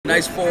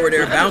Nice forward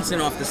air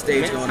bouncing off the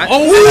stage going.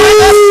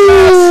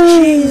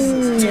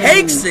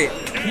 Takes it.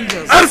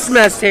 Up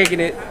smash taking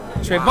it.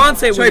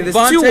 Trevante with this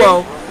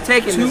 2-0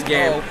 taking this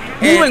game.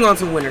 Moving on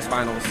to winners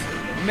finals.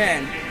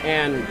 Man.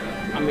 And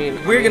I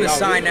mean, we're gonna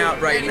sign out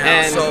right now.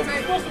 And so,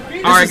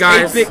 all right,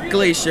 guys. 8-Bit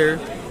Glacier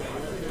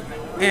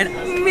and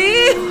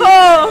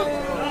Mijo.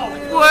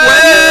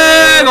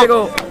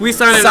 We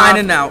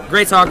signing out.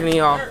 Great talking to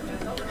y'all.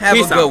 Have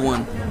a good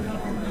one.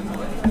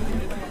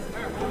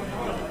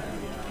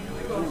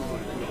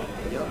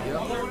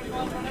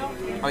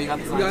 Oh, you got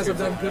the sign. You guys have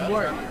done good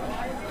work.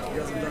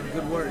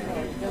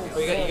 Oh,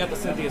 you got the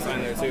Cynthia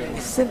sign there too.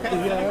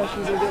 Cynthia,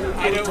 she's a good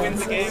Ido wins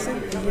the game.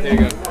 There you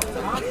go.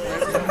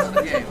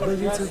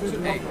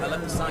 Hey, I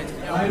left the signs for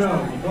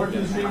y'all.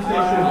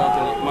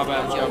 My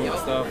bad, y'all get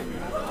stuff.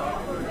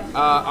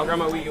 I'll grab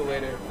my Wii U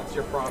later. That's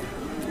your prop.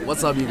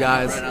 What's up, you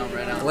guys?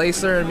 Right on.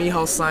 Glacier and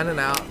Mijo signing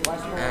out,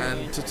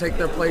 and to take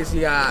their place, you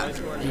got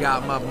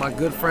my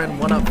good friend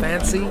One Up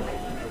Fancy,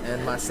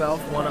 and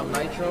myself One Up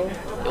Nitro.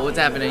 Yo, what's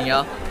happening,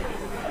 y'all?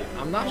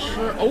 I'm not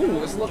sure.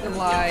 Oh, it's looking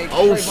like.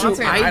 Oh Trevante shoot,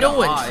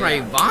 Ido and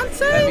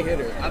Trevante? Heavy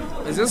hitter.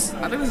 Is this?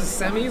 I think this is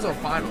semis or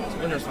finals.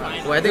 Winners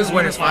finals. Well, I think it's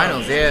winners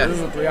finals. Yeah. This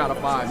is a 3 out of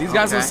 5. These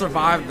guys have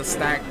survived the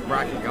stacked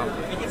bracket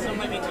gauntlet.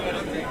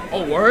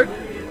 Oh, word?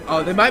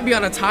 Oh, they might be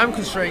on a time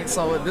constraint,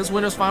 so this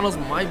winners finals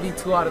might be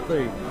 2 out of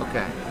 3.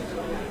 Okay.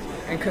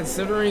 And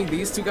considering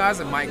these two guys,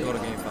 it might go to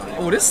game 5.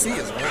 Oh, this C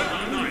is red.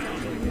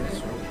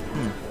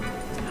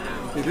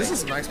 Dude, this is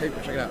some nice paper.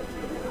 Check it out.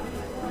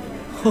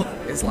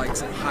 It's like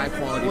some high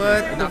quality.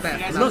 What? Not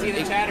that. Can you see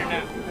the chat or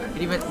no?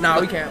 It even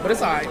No, we can't. But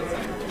it's alright.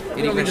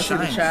 We don't even need to see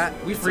the shines. chat.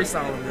 We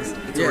freestyling this.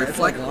 Yeah, it's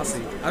like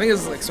glossy. I think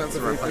it's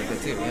expensive for like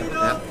that too.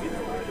 Yeah.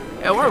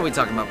 Yeah. What are we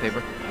talking about,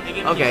 paper?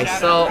 Okay,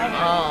 so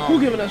who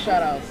giving us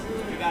shout outs?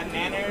 We got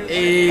Nanners.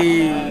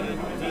 Hey.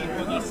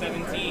 Boogie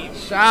 17.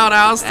 Shout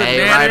outs to hey,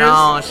 Nanners. right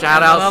on.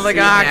 Shout outs Another to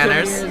guy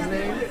Nanners.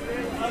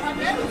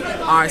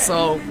 Alright,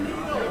 so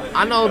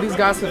I know these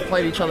guys have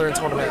played each other in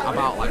tournament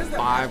about like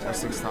 5 or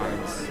 6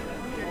 times.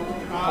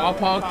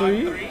 Pog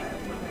 3?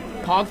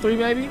 Pog 3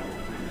 maybe?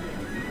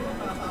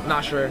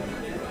 Not sure.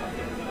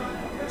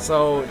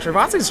 So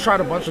Trevante's tried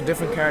a bunch of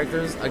different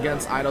characters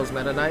against Ido's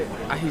Meta Knight.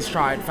 He's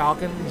tried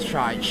Falcon, he's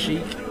tried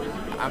Sheik.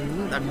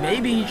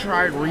 Maybe he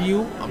tried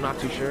Ryu, I'm not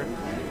too sure.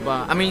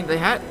 But I mean,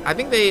 I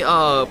think they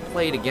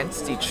played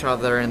against each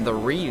other in the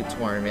Ryu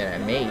tournament I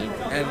made.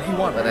 And he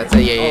won. But that's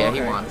it. Yeah,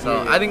 okay. he won.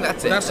 So I think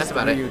that's it. That's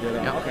about it.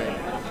 Yeah. Okay.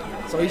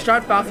 So he's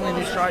tried Falcon and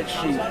he's tried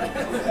Sheik.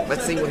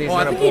 Let's see what he's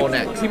gonna pull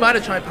next. He might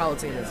have tried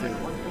Palutena too.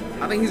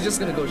 I think he's just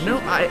gonna go Sheik. No,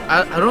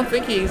 I don't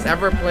think he's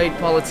ever played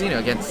Palutena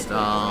against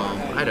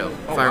Ido,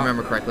 if I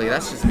remember correctly.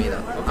 That's just me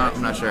though.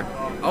 I'm not sure.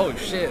 Oh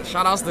shit!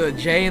 Shout outs to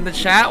Jay in the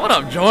chat. What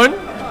up, Jordan?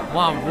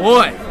 My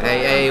boy.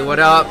 Hey, what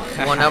up?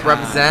 One up,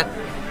 represent.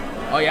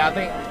 Oh yeah, I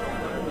think.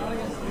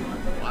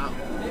 Wow.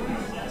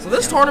 So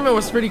this tournament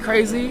was pretty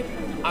crazy.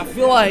 I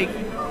feel like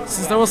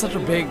since there was such a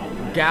big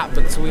gap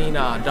between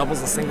doubles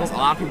and singles, a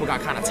lot of people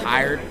got kind of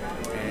tired,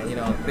 and you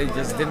know they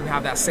just didn't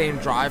have that same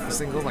drive for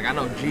singles. Like I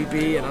know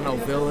GB and I know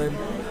Villain,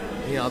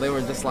 you know they were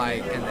just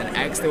like, and then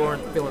X, they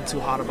weren't feeling too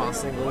hot about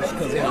singles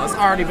because you know it's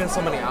already been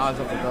so many hours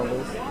of the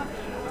doubles.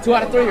 2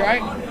 out of 3,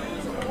 right?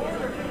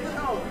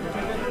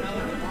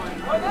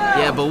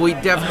 Yeah, but we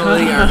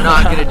definitely are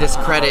not gonna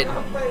discredit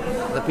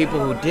the people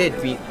who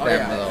did beat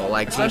them though,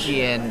 like GB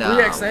and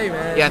 3XA,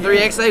 man. Yeah,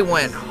 3XA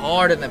went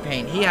hard in the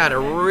paint. He had a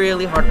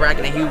really hard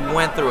bracket and he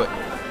went through it.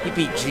 He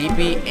beat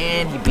GB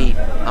and he beat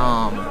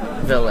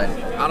Villain.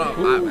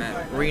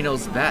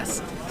 Reno's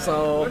best.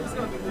 So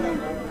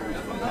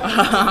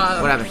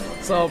what happened?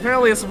 So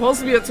apparently it's supposed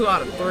to be a 2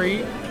 out of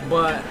 3,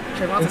 but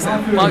Trevante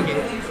said fuck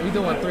it. We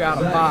doing 3 out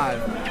of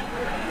 5.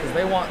 Because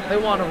they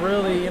want to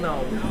really, you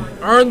know,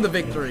 earn the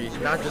victory,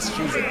 not just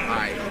choose it.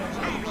 Alright.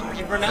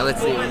 So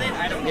let's see.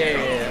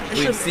 Yeah.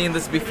 We've seen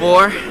this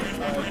before.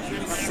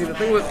 See, the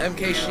thing with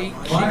MK Sheik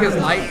is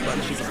light,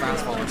 but she's a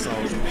fast faller, so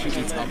she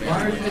eats up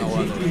air.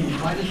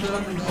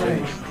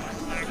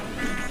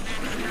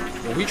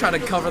 Well, we tried to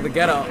cover the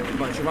get up,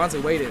 but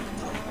Trevante waited.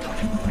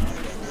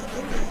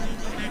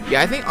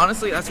 Yeah, I think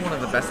honestly that's one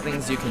of the best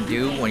things you can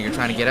do when you're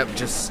trying to get up.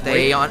 Just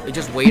wait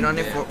on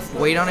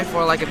it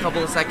for like a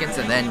couple of seconds,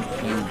 and then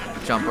you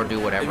jump or do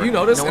whatever. If you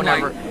notice,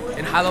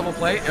 in high level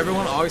play,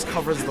 everyone always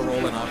covers the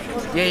roll in option.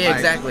 Yeah, like,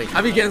 exactly.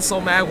 I be getting so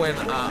mad when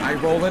I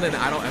roll in and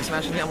I don't F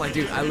smash anything. I'm like,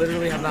 dude, I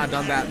literally have not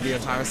done that the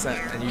entire set,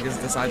 and you just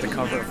decide to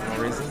cover it for no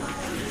reason.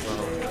 So,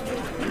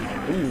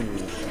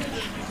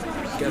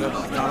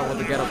 got him with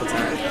the get up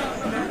attack.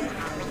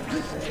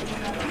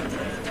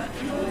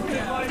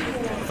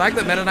 The fact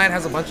that Meta Knight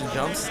has a bunch of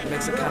jumps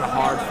makes it kind of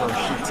hard for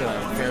Sheik to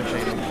fair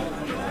chain him.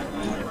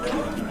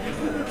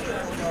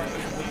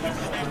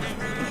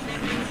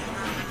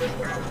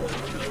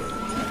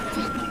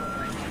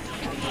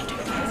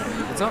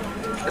 What's up?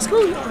 It's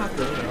cool, you don't have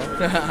to, you know.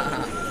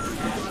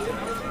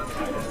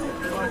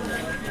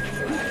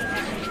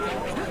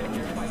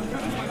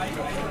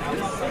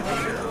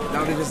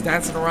 Now they're just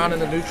dancing around in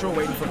the neutral,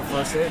 waiting for the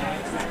first hit.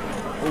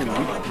 Ooh,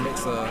 he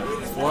makes a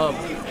flub,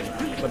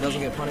 but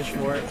doesn't get punished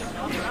for it.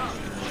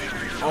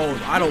 Oh,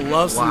 Idol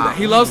loves to do that.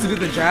 He loves to do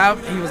the jab.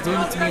 He was doing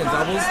it to me in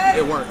doubles.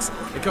 It works.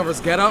 It covers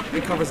get up.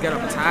 It covers get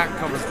up attack.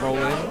 Covers roll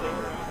in.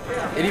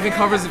 It even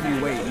covers if you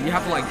wait. You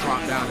have to like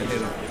drop down and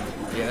hit him.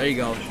 Yeah, there you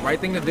go. Right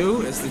thing to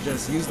do is to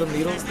just use the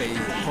needles. They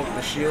poke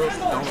the shield.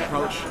 Don't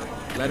approach.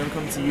 Let him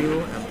come to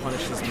you and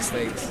punish his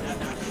mistakes.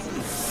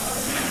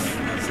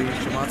 See,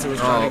 Trevante was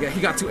trying to get. He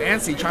got too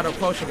antsy. He tried to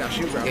approach and got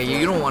shoot grab. Yeah,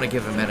 you don't want to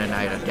give a Meta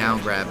Knight a down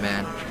grab,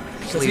 man.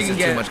 Because he can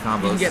get too much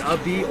combos. He can get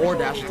up B or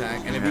dash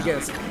attack, and if he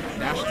gets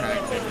dash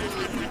attack,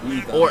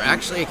 or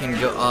actually, it can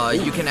go.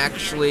 You can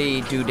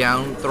actually do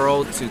down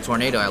throw to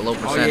tornado at low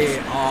percent. Oh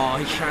yeah. Oh,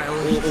 he's trying.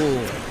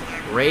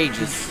 Ooh. Rage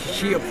is.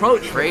 She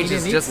approached. Rage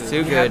is just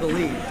too good. He had the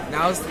lead.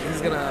 Now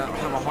he's gonna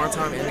have a hard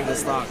time ending the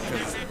stock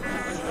because.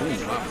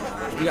 Wow.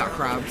 We got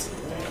crabs.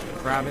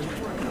 Crabbing.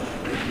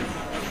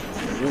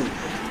 Ooh.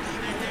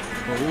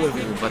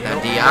 But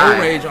that DI.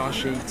 No rage on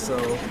Sheik, so.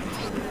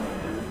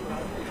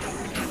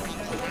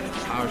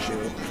 Power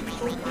shield.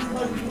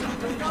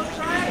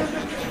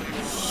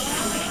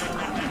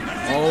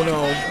 Oh no.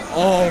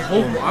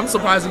 Oh, I'm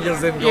surprised he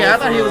just didn't go. Yeah, I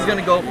thought he was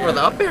gonna go for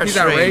the up air. He's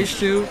at rage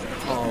too.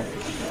 Oh,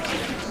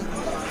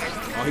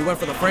 he went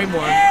for the frame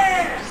one.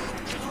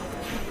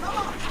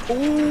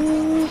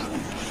 Ooh.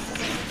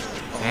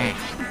 Dang.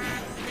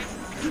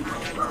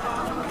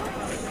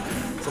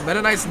 So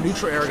Meta Knight's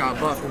neutral air got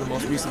buffed in the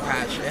most recent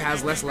patch. It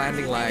has less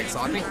landing lag, so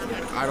I think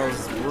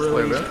Idol's really.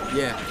 Wait, really?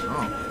 Yeah.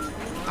 Oh.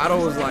 Idol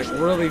was like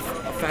really a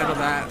fan of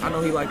that. I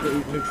know he liked the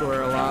neutral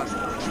air a lot.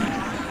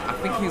 I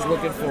think he's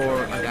looking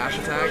for a dash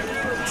attack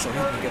so he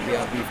can get the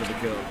LB for the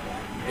kill.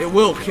 It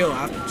will kill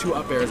after 2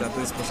 up airs at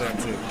this percent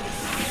too.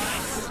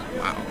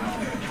 Wow.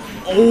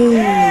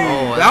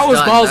 Oh, that was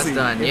ballsy.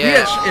 That's done.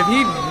 If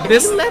he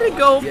missed, let it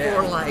go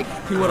for like.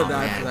 He would have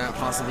died for that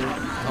possibly.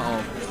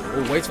 Uh-oh.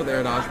 Oh, waits for the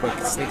air dodge,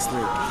 but sneaks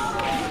through.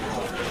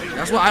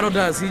 That's what Idol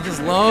does. He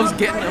just loves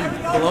getting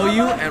him below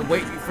you and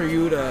wait for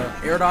you to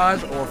air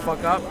dodge or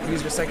fuck up,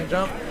 use your second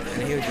jump,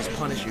 and he'll just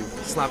punish you.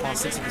 Slap on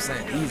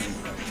 60%, easy.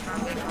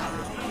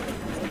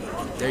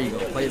 There you go,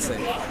 play it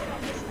safe.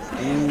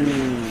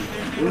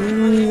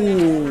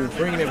 Ooh,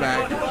 bringing it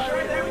back.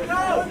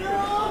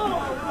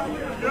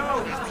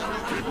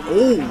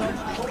 Ooh.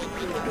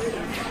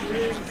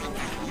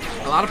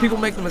 A lot of people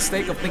make the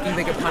mistake of thinking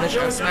they can punish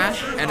F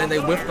smash, and then they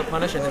whiff the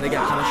punish, and then they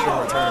get punished in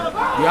return.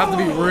 You have to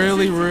be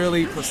really,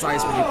 really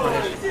precise when you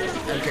punish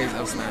MK's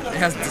F smash. It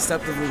has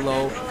deceptively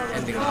low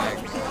ending lag.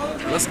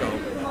 Let's go.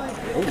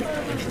 Oh,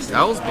 interesting.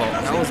 That was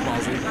ballsy. That was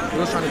ballsy. He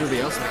was trying to do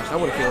the F smash. That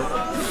would have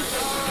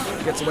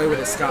killed. Gets away with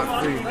it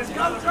scot-free.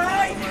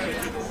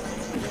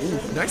 Ooh,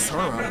 nice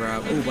turnaround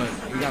grab. Ooh, but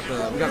we got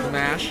the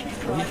mash.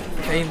 He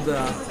feigned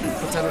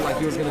pretended like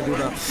he was gonna do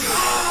the.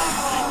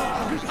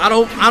 I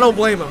don't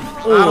blame him.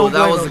 Oh,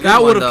 that was a good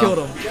that one, would have killed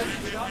him.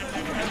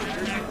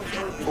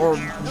 Or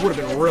would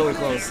have been really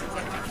close.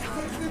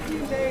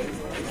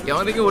 Yeah, I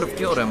don't think it would have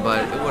killed him,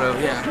 but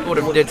it would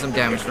have did some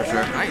damage for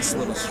sure. Nice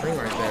little string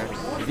right there.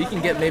 If he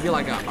can get maybe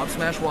like a up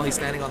smash while he's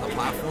standing on the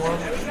platform,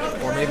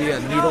 or maybe a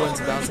needle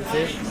into bouncing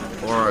fish,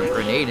 or a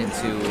grenade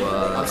into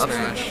up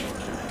smash.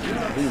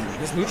 Ooh,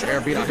 his neutral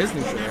air beat out his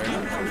neutral air.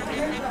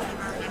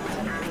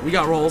 We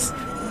got rolls.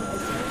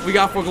 We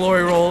got for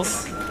glory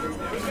rolls.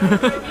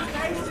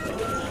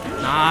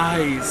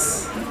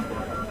 Nice.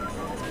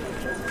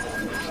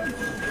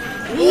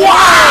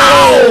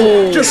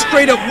 Wow! Just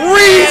straight up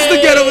reads the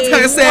get up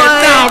attack and said,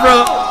 nah,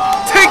 bro.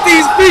 Take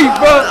these feet,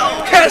 bro.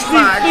 Catch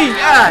these feet.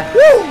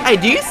 Hey,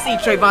 do you see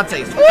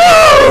Trevante's?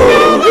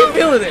 Woo! He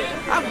feeling it.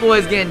 That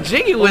boy's getting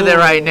jiggy with it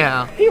right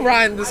now. He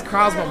riding this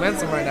crowd's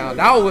momentum right now.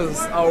 That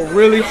was a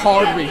really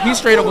hard read. He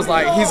straight up was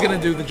like, he's going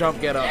to do the jump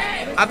get up.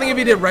 I think if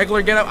he did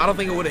regular get up, I don't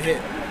think it would have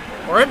hit.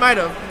 Or it might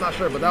have. I'm not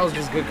sure, but that was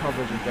just good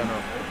coverage in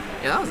general.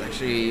 Yeah, that was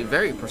actually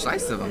very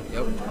precise of him.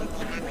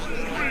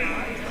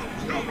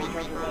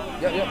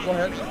 Yep, go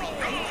ahead.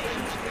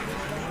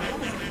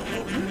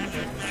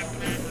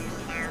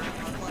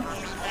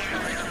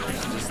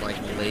 Just like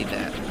lay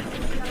that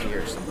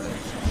here or something.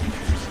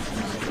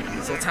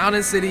 So Town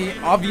and City,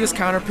 obvious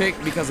counter pick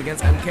because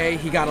against MK,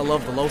 he gotta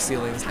love the low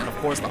ceilings and of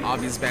course the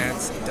obvious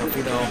bans,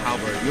 Delfino,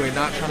 Halberd. You are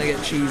not trying to get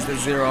cheesed at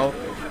 0.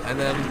 And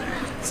then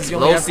since you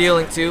only low have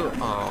ceiling too.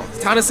 Oh.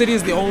 Town and City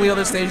is the only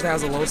other stage that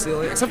has a low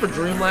ceiling, except for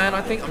Dreamland,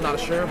 I think. I'm not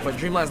sure, but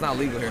Dreamland's not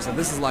legal here, so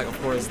this is like, of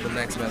course, the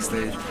next best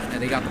stage.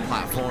 And they got the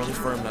platforms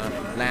for him to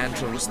land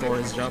to restore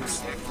his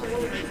jumps.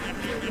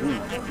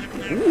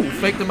 Ooh,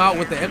 faked him out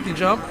with the empty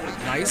jump.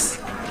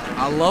 Nice.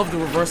 I love the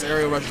reverse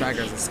aerial rush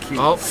daggers. It's cute.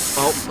 Oh.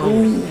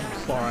 Ooh.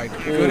 All right,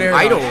 good air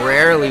dodge. Idol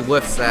rarely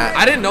whiffs that.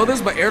 I didn't know this,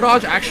 but air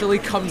dodge actually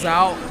comes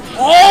out.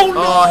 Oh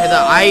no! Oh, the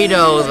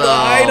Idol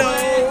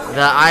though.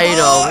 The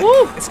Idol.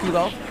 Woo. It's cool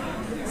though.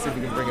 See if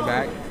we can bring it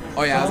back.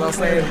 Oh yeah, as I was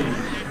saying,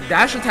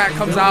 dash attack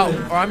comes out,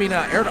 or I mean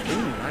air dodge.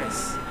 Ooh,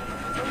 nice.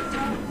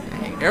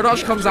 Air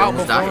dodge comes out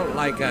before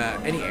like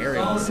any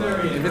aerial. So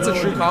if it's a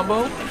true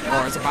combo,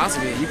 or it's about to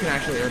be, you can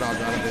actually air dodge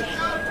out of it.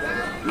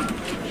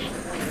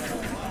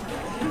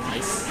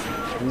 Nice.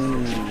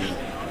 Ooh.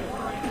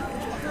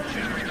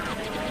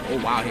 Oh,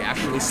 wow, he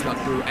actually snuck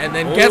through and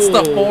then gets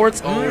the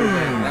forwards. Oh,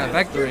 man, that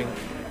vectoring.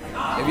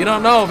 If you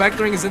don't know,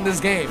 vectoring is in this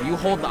game. You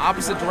hold the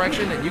opposite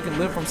direction and you can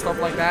live from stuff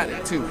like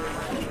that too.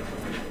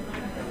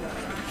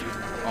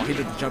 Oh, he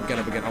did the jump get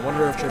up again. I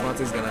wonder if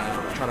Trevontae's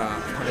gonna try to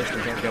punish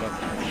the jump get up.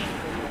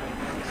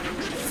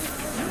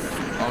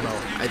 Oh no.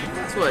 I think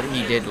that's what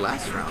he did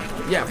last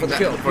round. Yeah, for the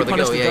kill. For the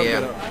kill,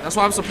 yeah. That's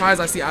why I'm surprised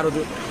I see Idol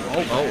do.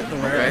 The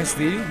rare okay.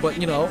 SD, but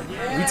you know,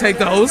 we take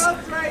those.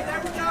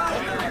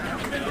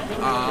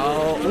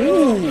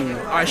 Ooh.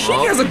 Alright,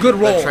 Sheik has a good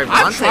roll.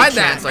 I've tried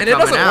that, and it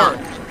doesn't work.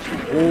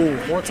 Ooh,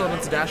 forward tilt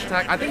into dash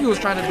attack. I think he was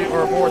trying to do,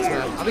 or forward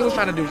smash. I think he was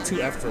trying to do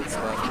 2 F tilts.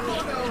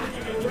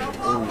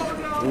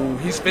 Ooh,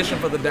 he's fishing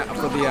for the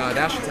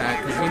dash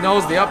attack because he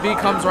knows the up B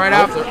comes right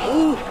after.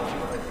 Ooh.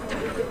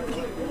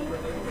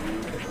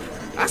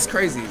 That's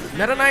crazy.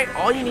 Meta Knight,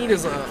 all you need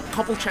is a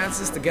couple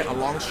chances to get a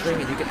long string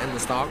and you can end the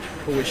stock.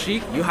 But with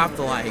Sheik, you have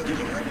to like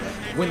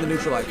win the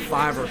neutral like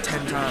 5 or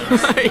 10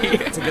 times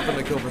to get them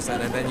to kill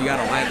percent, and then you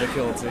gotta land the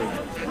kill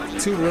too.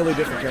 2 really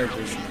different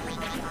characters.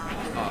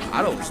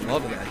 I don't just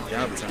love that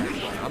jab attack.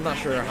 I'm not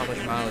sure how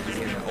much mileage is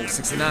in there. Oh,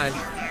 69.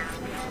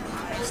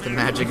 It's the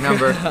magic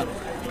number.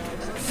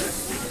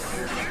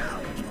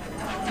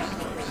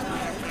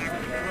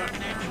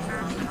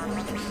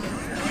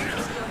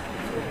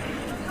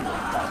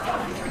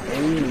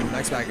 Ooh,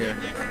 nice back air.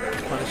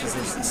 Punishes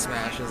his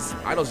smashes.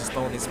 Idol's just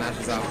throwing these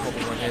smashes out,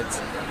 hoping one hits.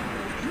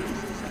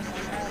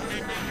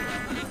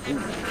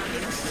 Ooh.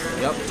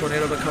 Yep,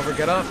 tornado to cover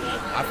get up.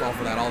 I fall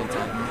for that all the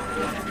time.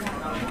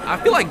 I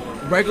feel like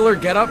regular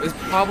get up is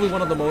probably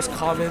one of the most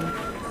common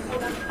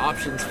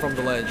options from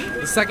the ledge.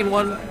 The second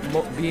one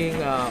being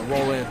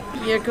roll in.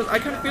 Yeah, because I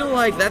kind of feel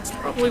like that's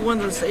probably one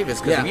of the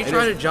safest. Because if you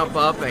try to jump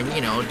up and,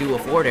 you know, do a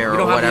forward air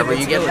or whatever,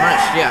 you get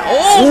punished. Yeah.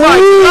 Oh my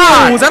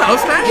god! Was that an up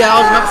smash? Yeah, that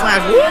was an up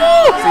smash. Woo!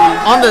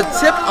 On the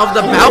tip of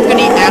the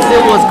balcony as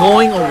it was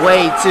going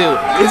away, too.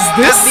 Is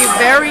this at the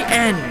very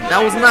end?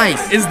 That was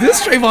nice. Is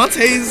this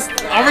Trevontae's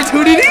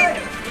opportunity?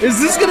 Is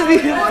this gonna be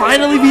him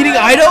finally beating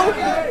Ido?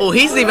 Oh,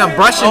 he's even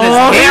brushing his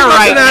hair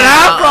right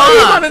now.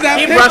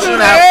 He's brushing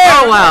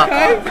that. Oh wow.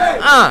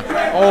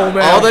 Oh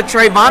man. All the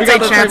Trevontae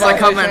chants are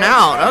coming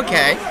out.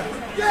 Okay.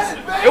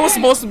 It was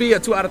supposed to be a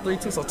 2 out of 3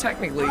 too, so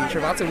technically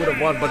Trevontae would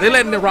have won, but they're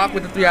letting it rock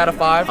with the 3 out of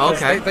 5.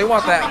 Okay. They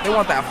want that. They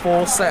want that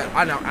full set.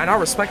 I know, and I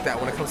respect that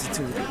when it comes to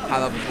 2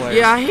 high-level players.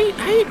 Yeah, I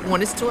hate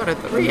when it's 2 out of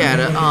 3 at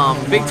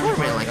a big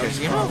tournament like this.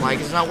 You know, like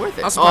it's not worth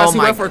it. I'm surprised he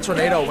went for a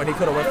tornado when he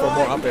could have went for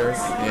more up airs.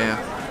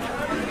 Yeah.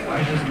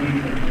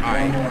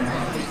 Alright.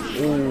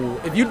 Ooh.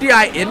 If you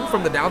DI in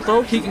from the down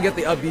throw, he can get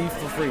the up B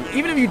for free.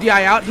 Even if you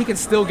DI out, he can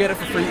still get it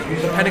for free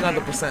depending on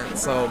the percent.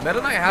 So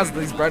Meta Knight has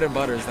these bread and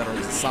butters that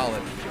are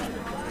solid.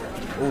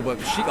 Ooh, but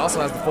Sheik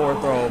also has the forward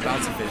throw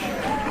bouncy fish.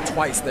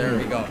 Twice, there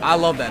we go. I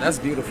love that. That's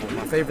beautiful.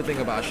 My favorite thing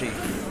about Sheik.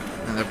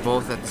 And they're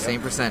both at the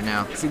same percent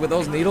now. See, with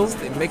those needles,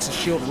 it makes his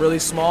shield really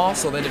small,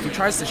 so then if he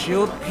tries to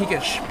shield, he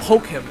can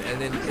poke him,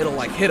 and then it'll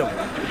like hit him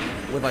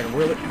with like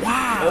really.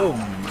 Wow. Oh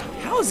my.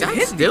 How is it that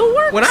hit? Still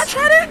works? When I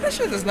tried it, that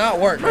shit does not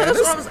work. Bro, Man. I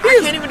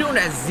can't even do it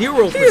at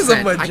 0%. He is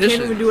a magician. I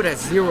can't even do it at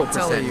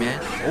 0%, man.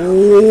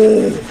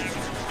 Oh.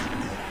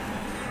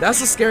 That's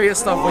the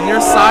scariest stuff. When you're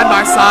side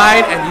by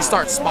side and you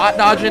start spot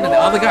dodging and the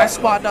other guy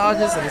spot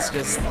dodges, and it's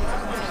just.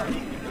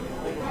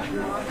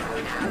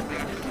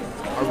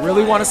 I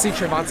really want to see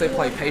Trevontae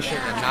play patient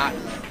and not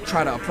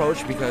try to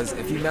approach, because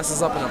if he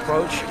messes up an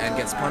approach and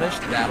gets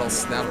punished,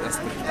 that's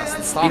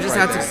the stop.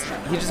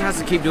 He just has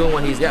to keep doing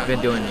what he's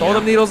been doing. Throw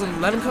them needles and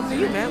let him come to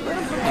you, man. Let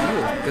him come to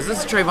you. Because this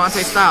is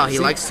Trevontae's style. He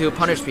likes to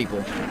punish people.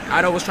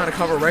 Ido was trying to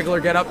cover regular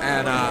get up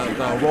and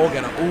the roll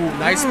get up. Ooh,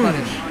 nice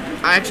punish.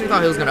 I actually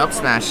thought he was gonna up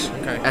smash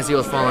as he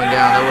was falling down.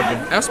 That would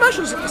have been. Up smash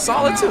was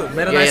solid too.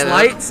 Made a nice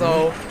light.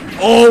 So.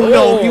 Oh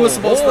no, he was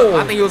supposed to.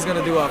 I think he was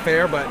gonna do a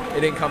fair, but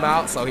it didn't come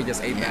out, so he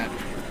just ate that.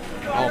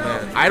 Oh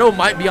man, Ido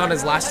might be on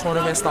his last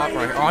tournament stock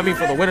right here. Oh, I mean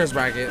for the winner's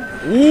bracket.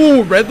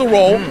 Ooh, read the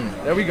roll.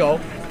 There we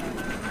go.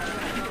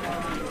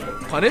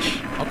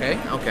 Punish. Okay.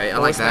 Okay, I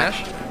like that.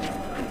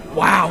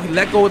 Wow, he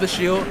let go of the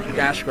shield.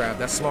 Dash grab.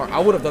 That's smart. I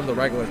would have done the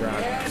regular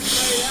grab.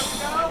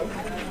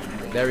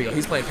 There we go.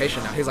 He's playing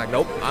patient now. He's like,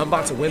 nope, I'm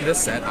about to win this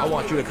set. I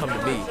want you to come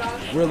to me.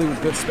 Really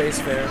good space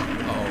fair.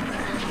 Oh.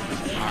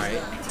 All right.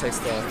 Takes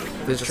the.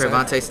 This is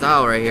Trevontae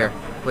style right here.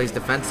 Plays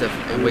defensive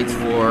and waits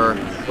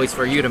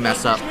for you to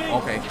mess up.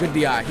 Okay, good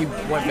DI. He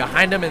went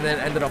behind him and then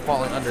ended up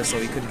falling under, so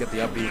he couldn't get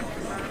the up B.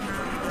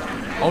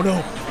 Oh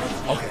no.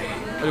 Okay.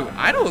 Dude,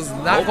 Idol's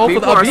not going for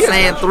the up B. People are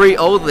saying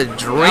 3-0 the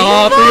dream.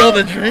 Oh, 3-0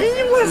 the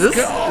dream. Let's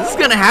go. This is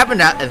gonna happen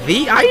to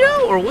the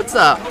Ido, or what's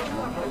up?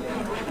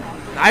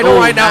 Ido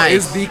right now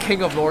is the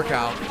king of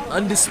NorCal,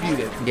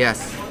 undisputed.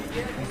 Yes.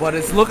 But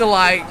it's looking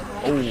like.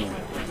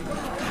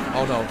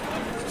 Oh no.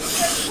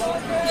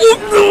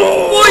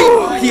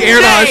 He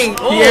air dodged.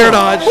 He air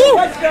dodged.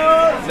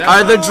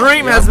 The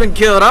dream has been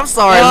killed. I'm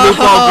sorry,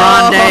 Lupo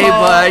Grande,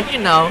 but you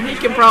know he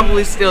can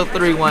probably still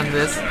 3-1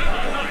 this.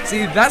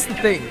 See, that's the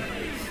thing.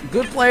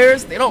 Good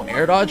players, they don't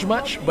air dodge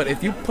much, but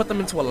if you put them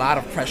into a lot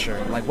of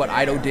pressure, like what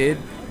Ido did,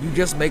 You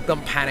just make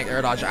them panic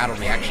air dodge out of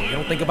reaction. You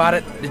don't think about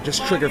it, they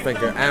just trigger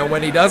finger. And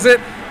when he does it,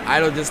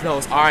 Idol just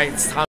knows, all right, it's time.